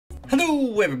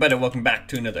Hello everybody, welcome back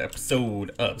to another episode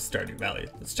of Stardew Valley.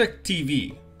 Let's check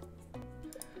TV.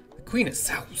 The Queen's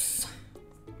house.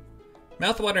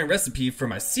 Mouth-watering recipe for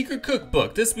my secret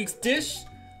cookbook. This week's dish,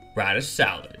 radish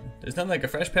salad. There's nothing like a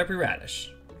fresh peppery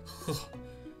radish.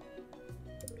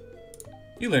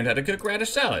 You learned how to cook radish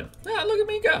salad. Ah, look at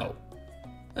me go.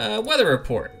 Weather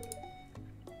report.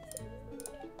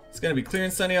 It's gonna be clear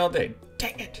and sunny all day.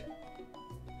 Dang it.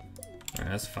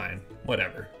 Alright, that's fine.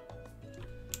 Whatever.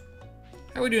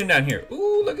 How are we doing down here?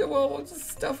 Ooh, look at what's the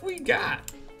stuff we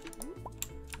got.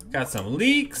 Got some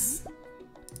leeks.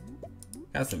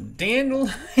 Got some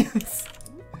dandelions.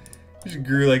 Just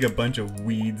grew like a bunch of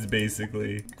weeds,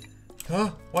 basically.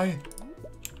 Huh? Why?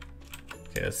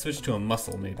 Okay, let's switch to a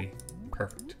mussel, maybe.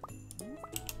 Perfect.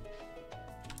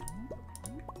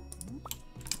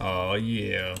 Oh,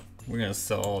 yeah. We're gonna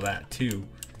sell all that, too.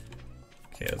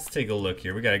 Okay, let's take a look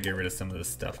here. We gotta get rid of some of this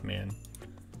stuff, man.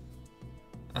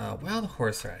 Wild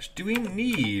horseradish. Do we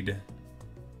need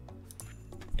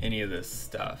any of this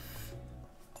stuff?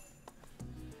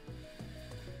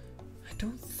 I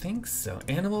don't think so.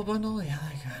 Animal bundle? Yeah,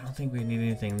 I don't think we need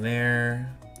anything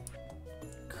there.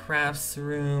 Crafts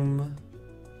room.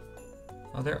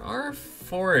 Oh, there are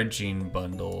foraging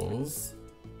bundles.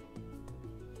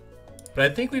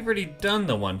 But I think we've already done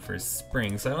the one for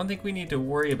spring, so I don't think we need to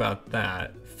worry about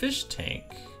that. Fish tank.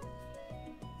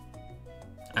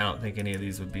 I don't think any of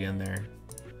these would be in there.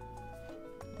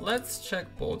 Let's check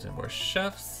bulletin board.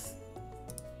 Chefs.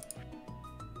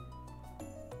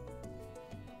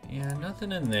 Yeah,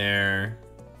 nothing in there.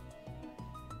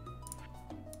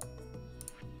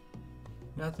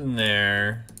 Nothing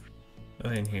there.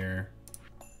 Nothing here.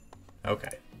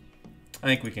 Okay. I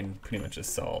think we can pretty much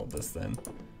just solve this then.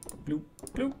 Bloop,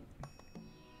 bloop.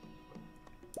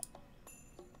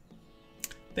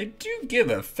 They do give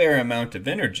a fair amount of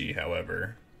energy,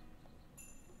 however.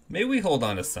 Maybe we hold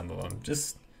on to some of them,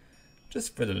 just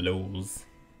for the lols.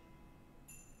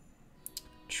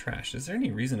 Trash. Is there any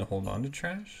reason to hold on to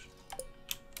trash?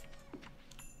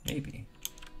 Maybe.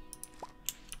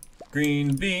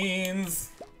 Green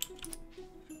beans.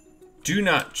 Do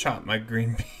not chop my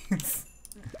green beans.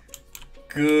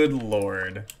 Good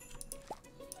lord.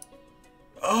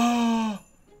 Oh!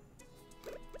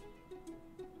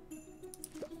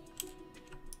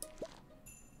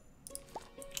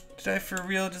 Did I for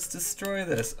real just destroy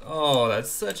this? Oh, that's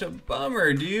such a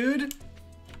bummer, dude.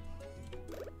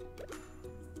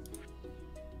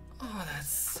 Oh, that's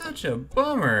such a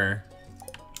bummer.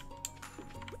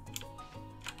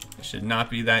 It should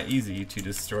not be that easy to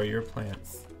destroy your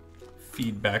plants.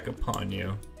 Feedback upon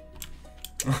you.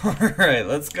 Alright,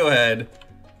 let's go ahead.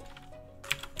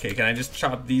 Okay, can I just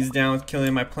chop these down with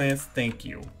killing my plants? Thank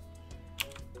you.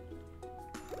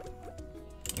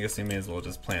 I guess we may as well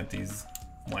just plant these.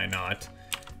 Why not?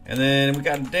 And then we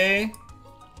got a day.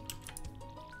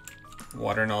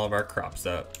 Watering all of our crops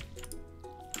up.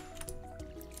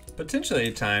 Potentially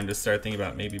a time to start thinking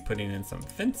about maybe putting in some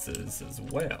fences as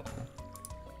well.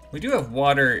 We do have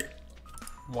watering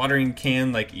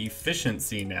can like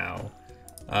efficiency now.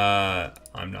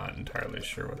 I'm not entirely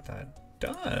sure what that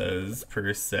does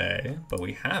per se, but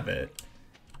we have it.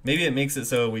 Maybe it makes it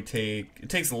so it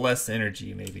takes less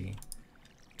energy maybe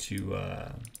to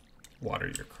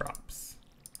water your crops.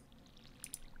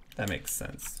 That makes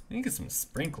sense. We need to get some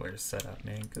sprinklers set up,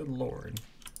 man. Good lord.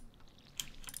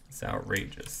 It's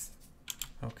outrageous.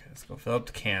 Okay, let's go fill up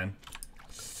the can.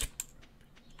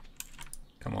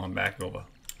 Come on back over.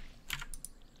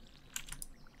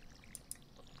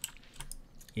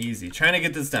 Easy. Trying to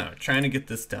get this done. Trying to get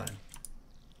this done.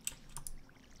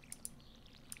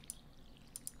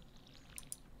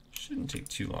 Shouldn't take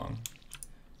too long.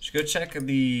 Should go check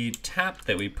the tap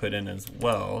that we put in as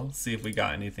well. See if we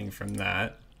got anything from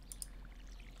that.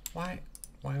 Why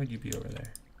would you be over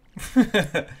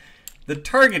there? The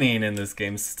targeting in this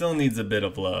game still needs a bit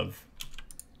of love,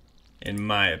 in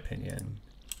my opinion.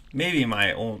 Maybe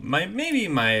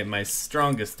my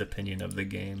strongest opinion of the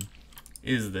game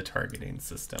is the targeting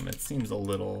system. It seems a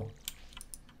little,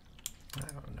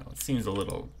 I don't know. It seems a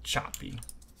little choppy.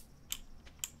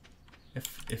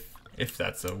 If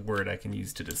that's a word I can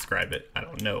use to describe it, I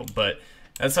don't know, but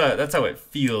that's how it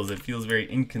feels. It feels very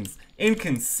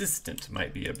inconsistent,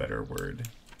 might be a better word.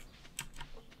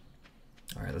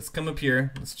 All right, let's come up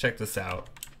here. Let's check this out.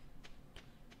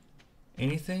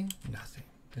 Anything? Nothing.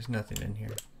 There's nothing in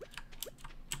here.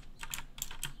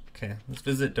 Okay, let's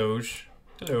visit Doge.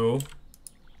 Hello.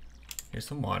 Here's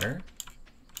some water.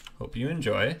 Hope you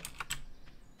enjoy.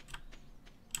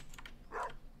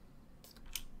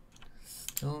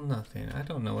 Still nothing. I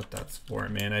don't know what that's for,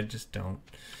 man. I just don't.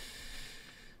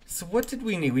 So what did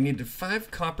we need? We needed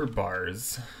 5 copper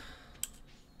bars.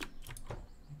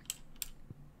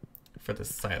 For the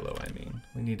silo, I mean.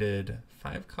 We needed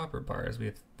 5 copper bars. We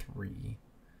have 3.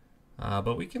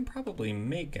 But we can probably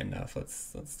make enough.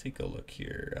 Let's take a look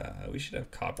here. We should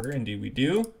have copper. Indeed we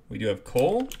do. We do have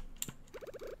coal.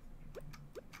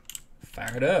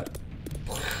 Fire it up.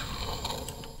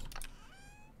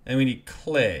 And we need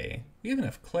clay. We have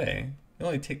enough clay. It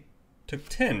only took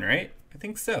 10, right? I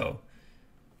think so.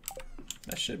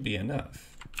 That should be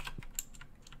enough.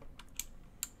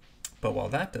 But while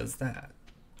that does that,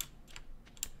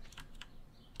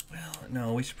 well,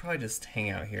 no, we should probably just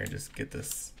hang out here and just get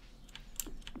this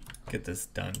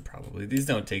done probably. These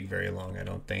don't take very long, I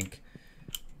don't think.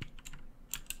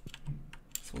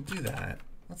 So we'll do that.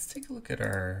 Let's take a look at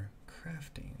our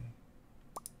crafting.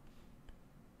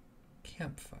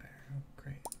 Campfire, oh,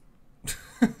 great.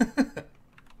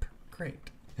 Great.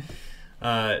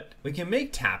 We can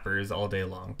make tappers all day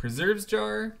long. Preserves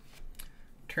jar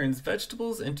turns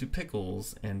vegetables into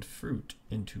pickles and fruit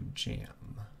into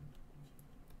jam.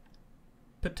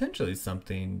 Potentially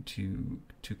something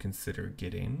to consider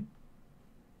getting.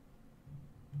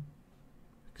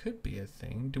 Could be a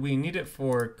thing. Do we need it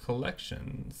for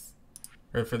collections?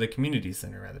 Or for the community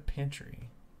center, rather, pantry.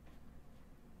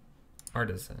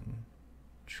 Artisan.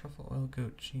 Truffle oil,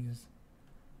 goat cheese.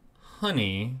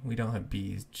 Honey. We don't have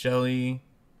bees. Jelly.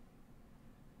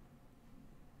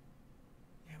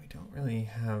 Yeah, we don't really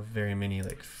have very many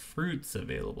like fruits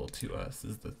available to us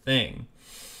is the thing.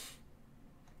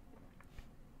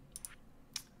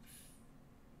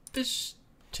 Fish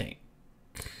tank.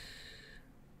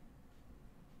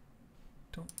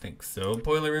 Don't think so.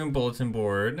 Boiler room, bulletin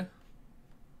board.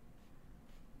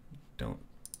 Don't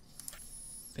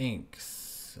think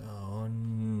so.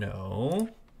 No.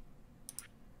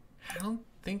 I don't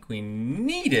think we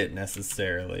need it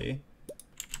necessarily.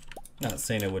 Not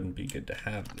saying it wouldn't be good to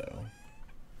have though.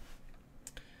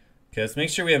 Okay, let's make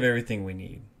sure we have everything we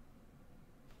need.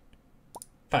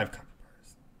 5 copper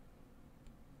bars.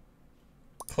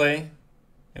 Clay.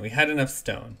 And we had enough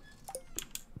stone.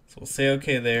 So we'll say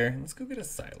okay there. Let's go get a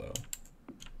silo.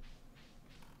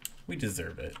 We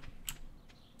deserve it.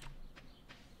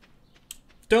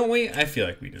 Don't we? I feel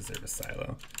like we deserve a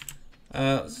silo.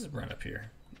 Let's just run up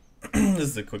here. This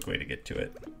is a quick way to get to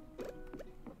it.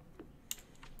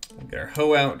 We'll get our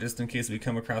hoe out just in case we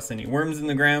come across any worms in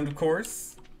the ground, of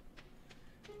course.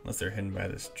 Unless they're hidden by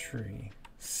this tree.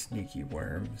 Sneaky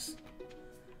worms.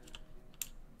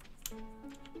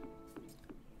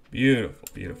 Beautiful,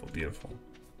 beautiful, beautiful.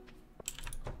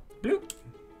 Bloop.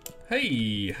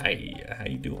 Hey, hi, how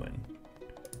you doing?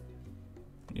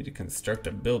 Need to construct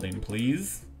a building,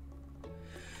 please.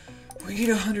 We need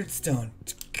 100 stone.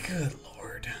 Good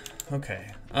lord.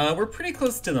 Okay, we're pretty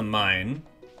close to the mine.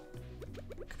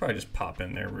 Could probably just pop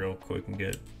in there real quick and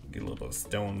get a little bit of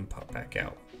stone and pop back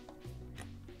out.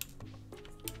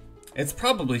 It's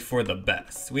probably for the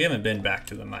best. We haven't been back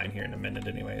to the mine here in a minute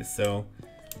anyways, so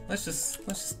let's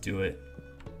just do it.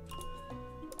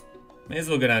 May as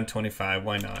well go down 25,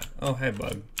 why not? Oh, hey,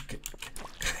 bug. Bloop.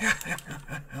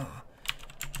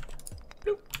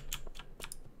 Bloop.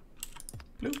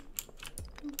 Bloop.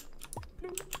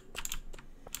 Bloop.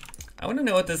 I want to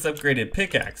know what this upgraded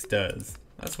pickaxe does.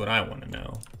 That's what I want to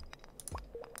know.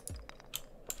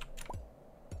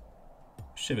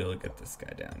 Should be able to get this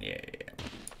guy down. Yeah.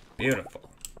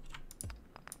 Beautiful.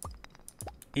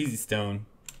 Easy stone.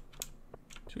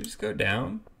 Should we just go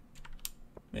down?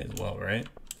 May as well, right?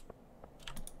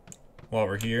 While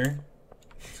we're here.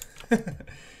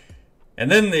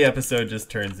 And then the episode just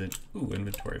turns in. Ooh,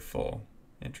 inventory full.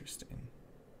 Interesting.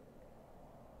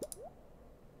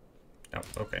 Oh,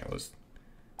 okay.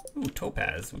 Ooh,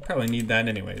 topaz. We probably need that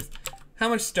anyways. How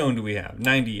much stone do we have?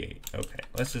 98. Okay,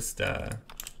 let's just okay,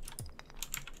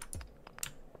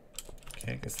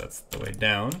 I guess that's the way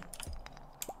down.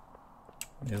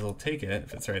 May as well take it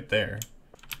if it's right there.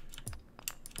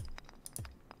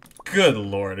 Good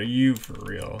lord, are you for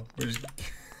real? We're just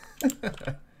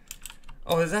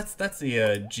oh, that's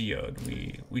the geode.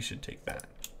 We should take that.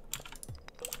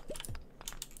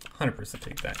 100%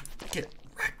 take that. Get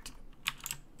wrecked,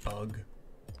 bug.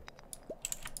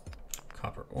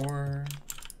 Copper ore.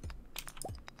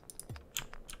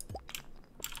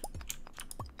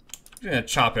 I'm gonna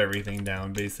chop everything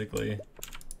down, basically.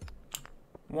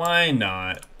 Why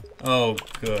not? Oh,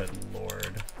 good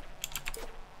lord.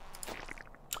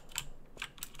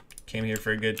 Came here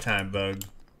for a good time, bug.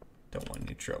 Don't want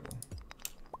any trouble.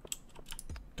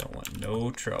 Don't want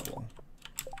no trouble.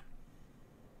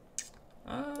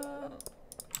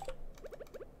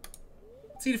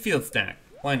 Let's eat a field snack.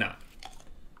 Why not?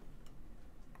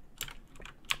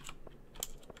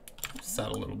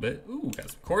 out a little bit. Ooh, got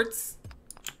some quartz.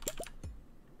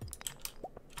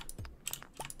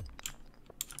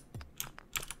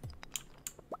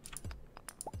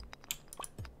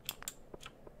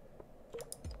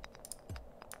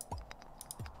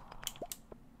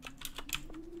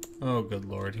 Oh, good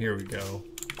lord, here we go.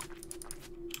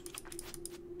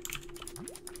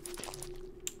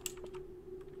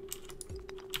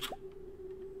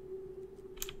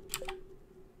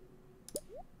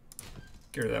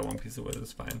 Get rid of that one piece of wood,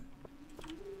 it's fine.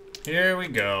 Here we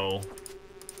go.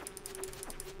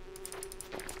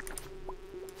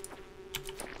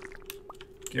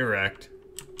 Get wrecked.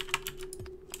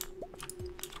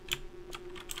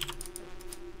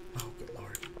 Oh, good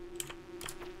lord.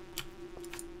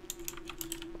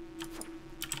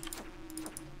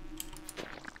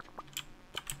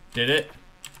 Did it?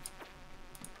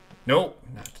 Nope,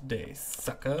 not today,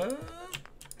 sucker.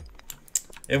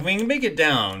 If we can make it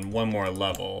down one more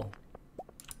level,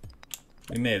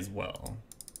 we may as well.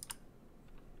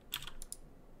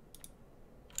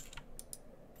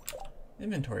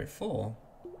 Inventory full.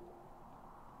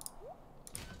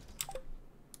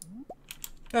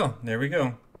 Oh, there we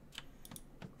go.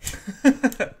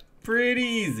 Pretty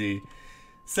easy.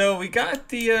 So we got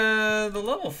the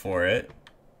level for it.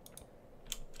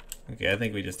 Okay, I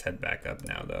think we just head back up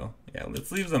now, though. Yeah,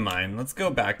 let's leave the mine. Let's go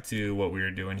back to what we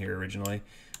were doing here originally.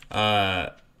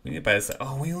 We need to buy this.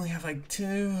 Oh, we only have like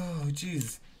 2. Oh,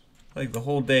 jeez. Like the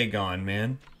whole day gone,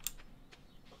 man.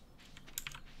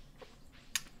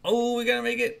 Oh, we gotta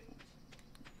make it.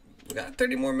 We got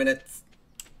 30 more minutes.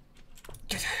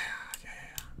 Yeah.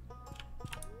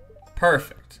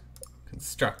 Perfect.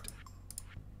 Construct it.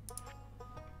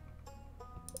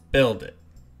 Build it.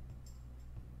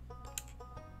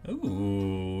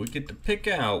 Ooh, we get to pick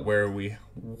out where we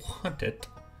want it.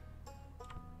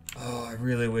 Oh, I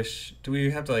really wish... Do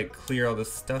we have to, like, clear all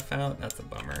this stuff out? That's a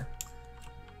bummer.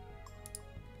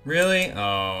 Really?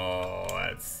 Oh,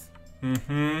 that's...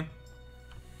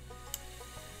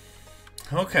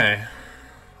 Okay.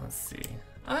 Let's see.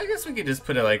 I guess we could just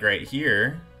put it, like, right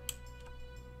here.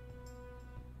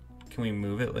 Can we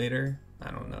move it later?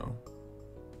 I don't know.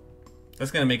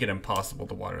 That's gonna make it impossible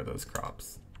to water those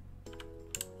crops.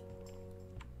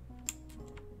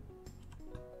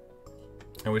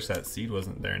 I wish that seed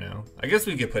wasn't there now. I guess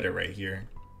we could put it right here.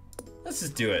 Let's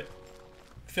just do it.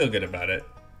 I feel good about it.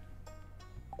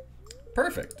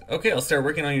 Perfect. Okay, I'll start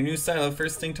working on your new silo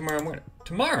first thing tomorrow morning.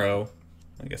 Tomorrow?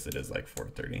 I guess it is like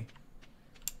 4:30.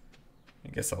 I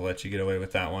guess I'll let you get away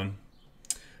with that one.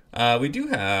 We do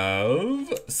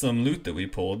have some loot that we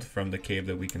pulled from the cave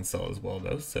that we can sell as well,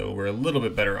 though. So we're a little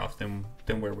bit better off than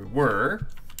where we were.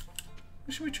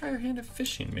 Should we try our hand at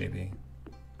fishing, maybe?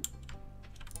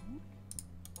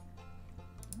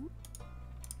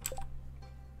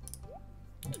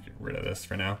 Get rid of this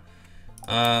for now.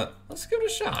 Let's give it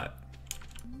a shot.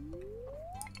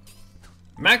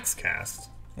 Max cast.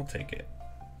 We'll take it.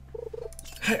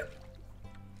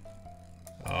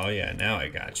 Oh yeah, now I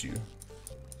got you.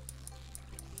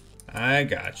 I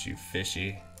got you,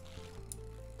 fishy.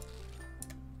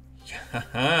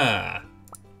 Haha.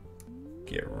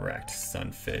 Get wrecked,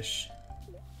 sunfish.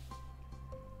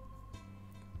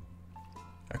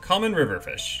 A common river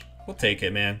fish. We'll take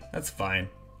it, man. That's fine.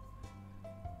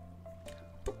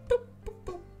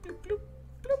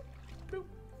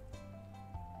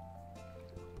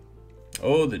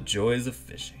 Oh, the joys of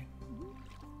fishing.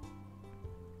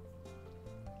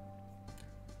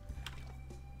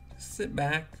 Sit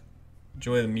back,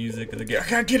 enjoy the music of the game. I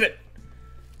gotta get it!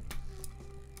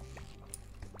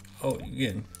 Oh, you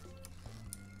getting...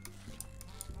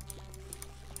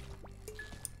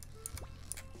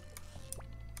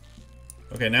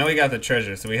 Okay, now we got the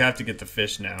treasure, so we have to get the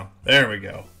fish now. There we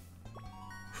go.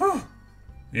 Whew.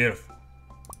 Beautiful.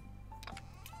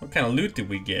 What kind of loot did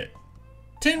we get?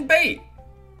 Tin bait!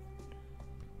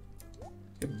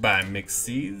 Goodbye, mixed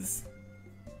seeds.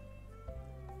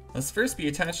 Must first be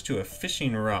attached to a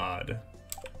fishing rod.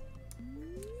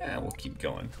 Yeah, we'll keep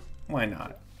going. Why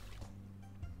not?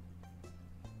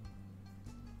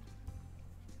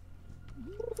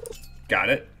 Got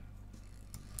it.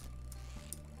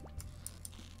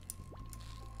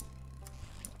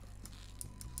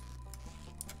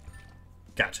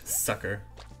 Gotcha, sucker.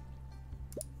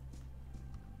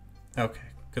 Okay,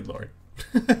 good lord.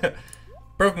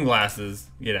 Broken glasses,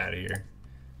 get out of here.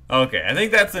 Okay, I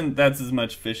think that's as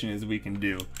much fishing as we can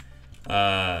do.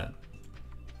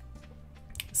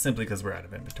 Simply because we're out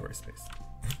of inventory space.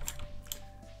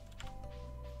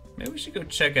 Maybe we should go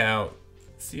check out,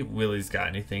 see if Willie's got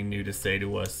anything new to say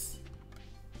to us.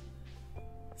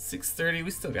 6:30, we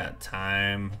still got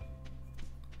time.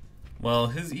 Well,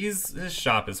 his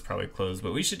shop is probably closed,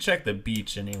 but we should check the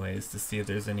beach anyways to see if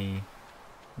there's any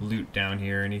loot down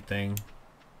here or anything.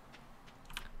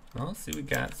 Well, let's see, we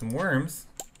got some worms.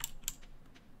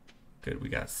 Good, we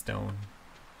got stone.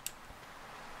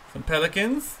 Some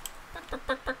pelicans.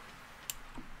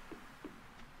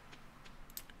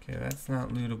 Okay, that's not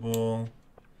lootable.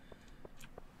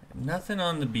 Nothing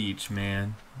on the beach,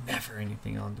 man. Never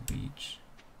anything on the beach.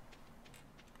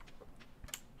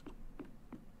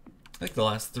 Like the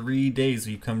last 3 days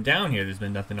we've come down here, there's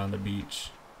been nothing on the beach.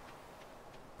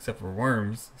 Except for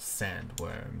worms.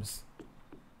 Sandworms.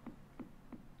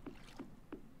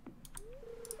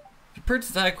 If you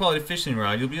purchase a high quality fishing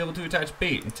rod, you'll be able to attach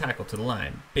bait and tackle to the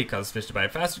line. Bait causes fish to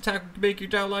bite faster, tackle can make your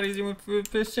job a lot easier when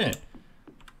fishing.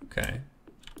 Okay.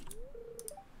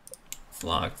 It's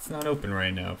locked, it's not open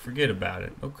right now. Forget about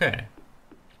it. Okay.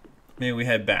 Maybe we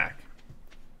head back.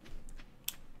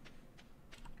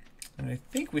 And I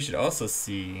think we should also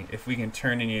see if we can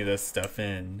turn any of this stuff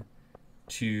in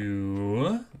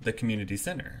to the community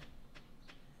center.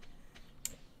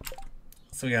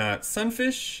 So we got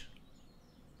sunfish,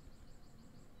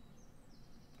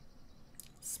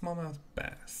 smallmouth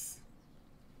bass.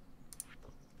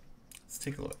 Let's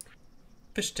take a look.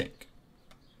 Fish tank.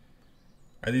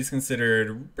 Are these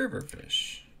considered river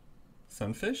fish?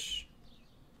 Sunfish?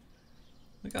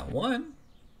 We got one.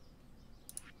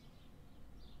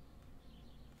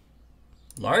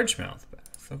 Largemouth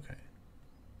bass, okay.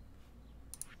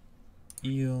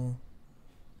 Eel.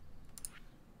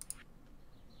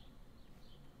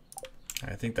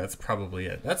 I think that's probably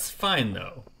it. That's fine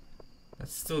though.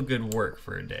 That's still good work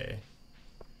for a day.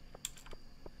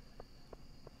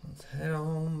 Let's head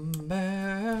on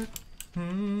back.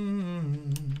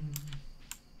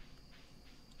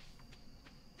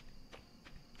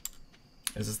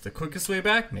 Is this the quickest way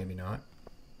back? Maybe not.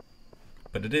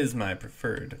 But it is my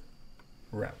preferred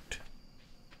route.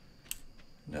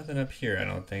 Nothing up here, I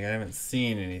don't think. I haven't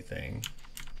seen anything.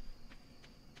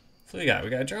 So we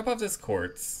gotta drop off this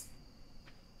quartz.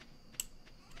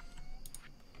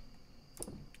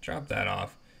 Drop that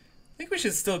off. I think we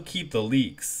should still keep the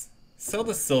leeks. Sell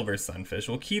the silver sunfish.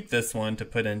 We'll keep this one to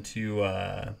put into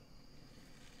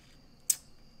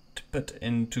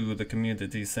the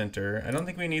community center. I don't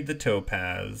think we need the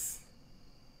topaz.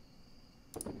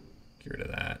 Get rid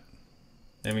of that.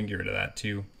 And we can get rid of that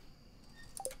too.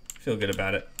 Feel good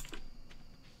about it.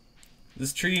 Is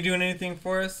this tree doing anything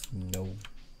for us? No.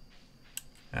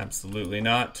 Absolutely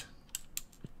not.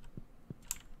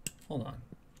 Hold on.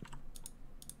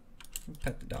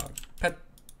 Pet the dog. Pet.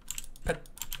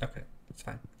 Okay, it's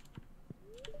fine.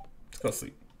 Let's go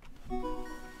sleep.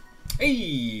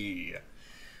 Hey!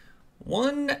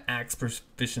 1 axe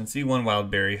proficiency, 1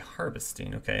 wild berry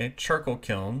harvesting. Okay, charcoal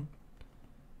kiln.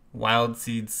 Wild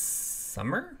seeds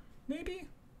summer, maybe?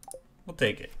 We'll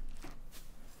take it.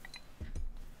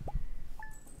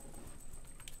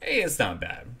 Hey, it's not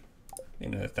bad.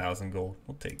 Another 1,000 gold.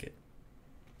 We'll take it.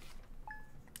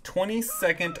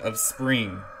 22nd of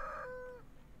spring.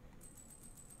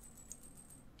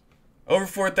 Over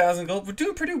 4,000 gold. We're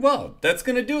doing pretty well. That's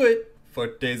gonna do it for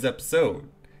today's episode.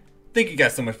 Thank you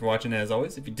guys so much for watching. As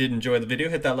always, if you did enjoy the video,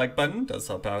 hit that like button. It does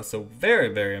help out so very,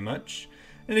 very much.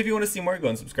 And if you want to see more, go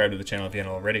and subscribe to the channel if you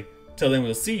haven't already. Till then,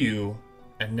 we'll see you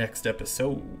at next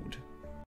episode.